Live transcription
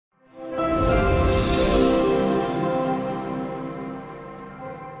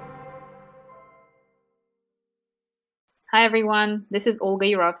Hi everyone, this is Olga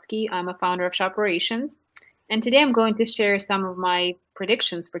Yurovski. I'm a founder of Shopperations, and today I'm going to share some of my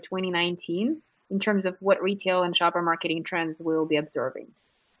predictions for 2019 in terms of what retail and shopper marketing trends we'll be observing.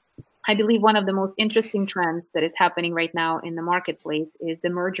 I believe one of the most interesting trends that is happening right now in the marketplace is the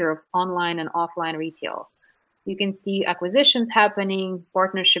merger of online and offline retail. You can see acquisitions happening,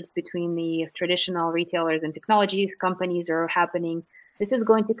 partnerships between the traditional retailers and technology companies are happening. This is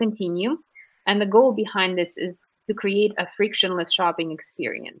going to continue. And the goal behind this is to create a frictionless shopping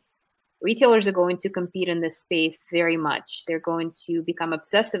experience. Retailers are going to compete in this space very much. They're going to become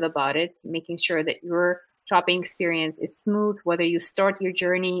obsessive about it, making sure that your shopping experience is smooth, whether you start your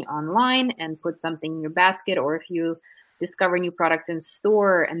journey online and put something in your basket, or if you discover new products in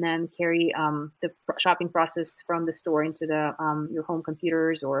store and then carry the shopping process from the store into your home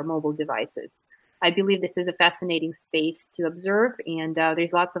computers or mobile devices. I believe this is a fascinating space to observe, and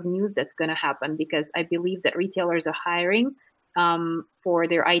there's lots of news that's going to happen because I believe that retailers are hiring for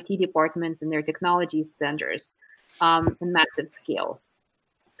their IT departments and their technology centers in massive scale.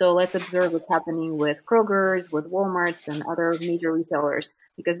 So let's observe what's happening with Kroger's, with Walmart's, and other major retailers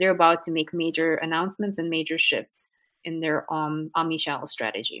because they're about to make major announcements and major shifts in their omni-channel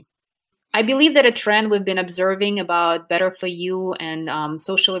strategy. I believe that a trend we've been observing about better for you and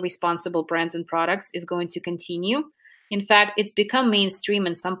socially responsible brands and products is going to continue. In fact, it's become mainstream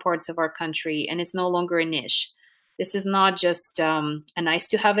in some parts of our country, and it's no longer a niche. This is not just a nice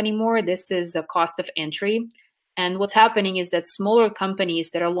to have anymore. This is a cost of entry. And what's happening is that smaller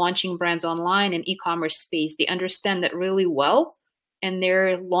companies that are launching brands online and e-commerce space, they understand that really well, and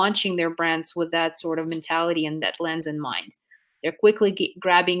they're launching their brands with that sort of mentality and that lens in mind. They're quickly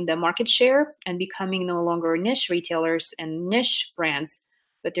grabbing the market share and becoming no longer niche retailers and niche brands,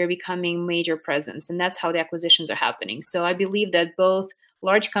 but they're becoming major presence. And that's how the acquisitions are happening. So I believe that both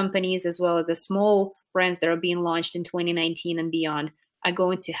large companies as well as the small brands that are being launched in 2019 and beyond are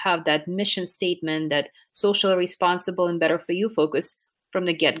going to have that mission statement, that socially responsible and better for you focus from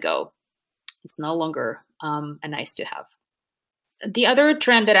the get-go. It's no longer a nice to have. The other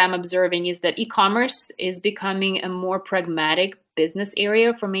trend that I'm observing is that e-commerce is becoming a more pragmatic business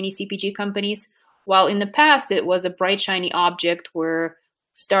area for many CPG companies. While in the past it was a bright, shiny object where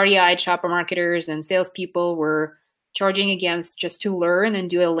starry-eyed shopper marketers and salespeople were charging against just to learn and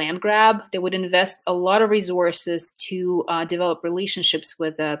do a land grab, they would invest a lot of resources to develop relationships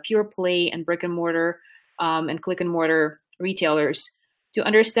with pure play and brick and mortar and click and mortar retailers to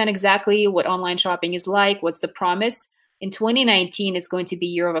understand exactly what online shopping is like, what's the promise. In 2019, it's going to be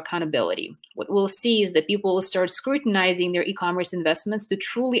a year of accountability. What we'll see is that people will start scrutinizing their e-commerce investments to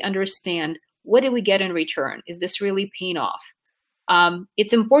truly understand, what did we get in return? Is this really paying off?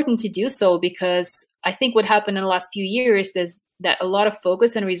 It's important to do so because I think what happened in the last few years is that a lot of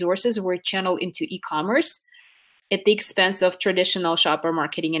focus and resources were channeled into e-commerce at the expense of traditional shopper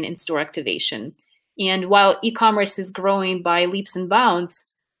marketing and in-store activation. And while e-commerce is growing by leaps and bounds,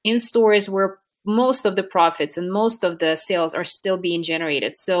 in-store is where most of the profits and most of the sales are still being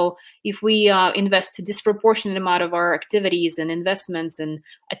generated. So if we invest a disproportionate amount of our activities and investments and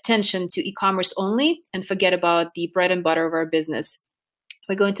attention to e-commerce only and forget about the bread and butter of our business,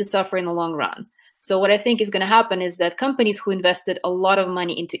 we're going to suffer in the long run. So what I think is going to happen is that companies who invested a lot of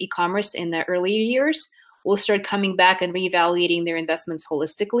money into e-commerce in the earlier years will start coming back and reevaluating their investments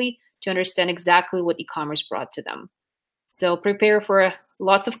holistically to understand exactly what e-commerce brought to them. So prepare for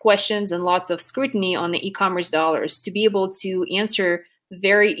lots of questions and lots of scrutiny on the e-commerce dollars to be able to answer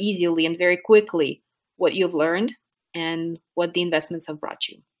very easily and very quickly what you've learned and what the investments have brought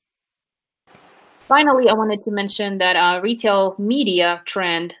you. Finally, I wanted to mention that retail media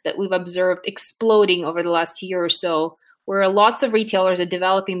trend that we've observed exploding over the last year or so, where lots of retailers are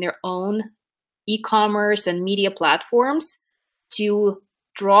developing their own e-commerce and media platforms to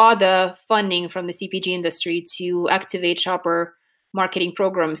draw the funding from the CPG industry to activate shopper marketing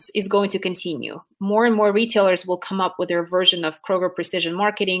programs is going to continue. More and more retailers will come up with their version of Kroger Precision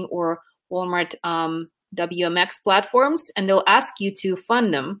Marketing or Walmart WMX platforms, and they'll ask you to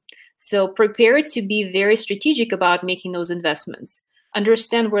fund them. So prepare to be very strategic about making those investments.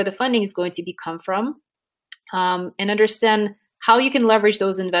 Understand where the funding is going to come from, and understand how you can leverage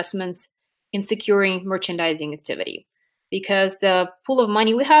those investments in securing merchandising activity. Because the pool of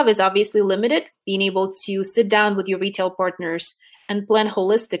money we have is obviously limited. Being able to sit down with your retail partners and plan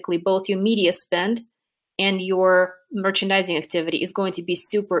holistically both your media spend and your merchandising activity is going to be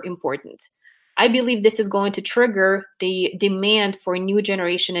super important. I believe this is going to trigger the demand for a new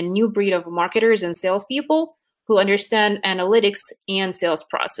generation and new breed of marketers and salespeople who understand analytics and sales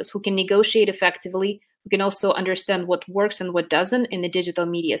process, who can negotiate effectively, who can also understand what works and what doesn't in the digital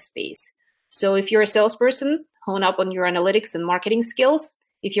media space. So if you're a salesperson hone up on your analytics and marketing skills.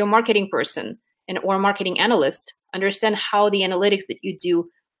 If you're a marketing person or a marketing analyst, understand how the analytics that you do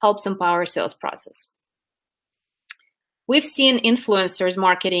helps empower sales process. We've seen influencers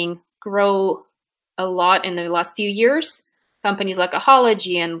marketing grow a lot in the last few years. Companies like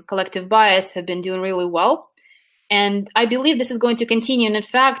Ahology and Collective Bias have been doing really well. And I believe this is going to continue. And in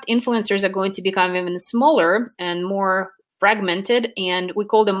fact, influencers are going to become even smaller and more fragmented, and we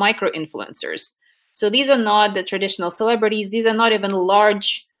call them micro-influencers. So these are not the traditional celebrities. These are not even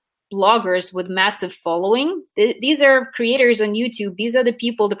large bloggers with massive following. These are creators on YouTube. These are the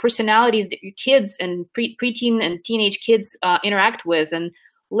people, the personalities that your kids and preteen and teenage kids interact with and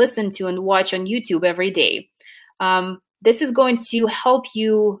listen to and watch on YouTube every day. This is going to help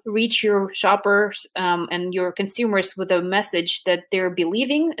you reach your shoppers and your consumers with a message that they're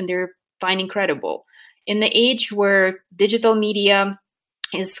believing and they're finding credible. In the age where digital media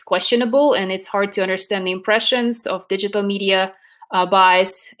is questionable and it's hard to understand the impressions of digital media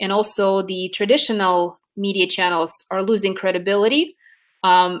buys, and also the traditional media channels are losing credibility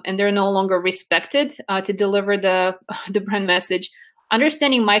and they're no longer respected to deliver the brand message.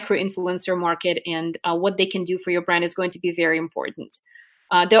 Understanding micro-influencer market and what they can do for your brand is going to be very important.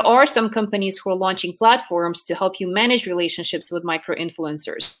 There are some companies who are launching platforms to help you manage relationships with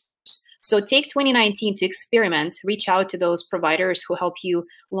micro-influencers. So take 2019 to experiment, reach out to those providers who help you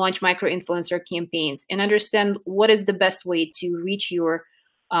launch micro-influencer campaigns and understand what is the best way to reach your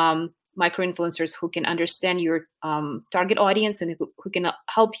micro-influencers who can understand your target audience and who can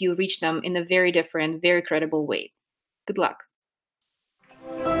help you reach them in a very different, very credible way. Good luck.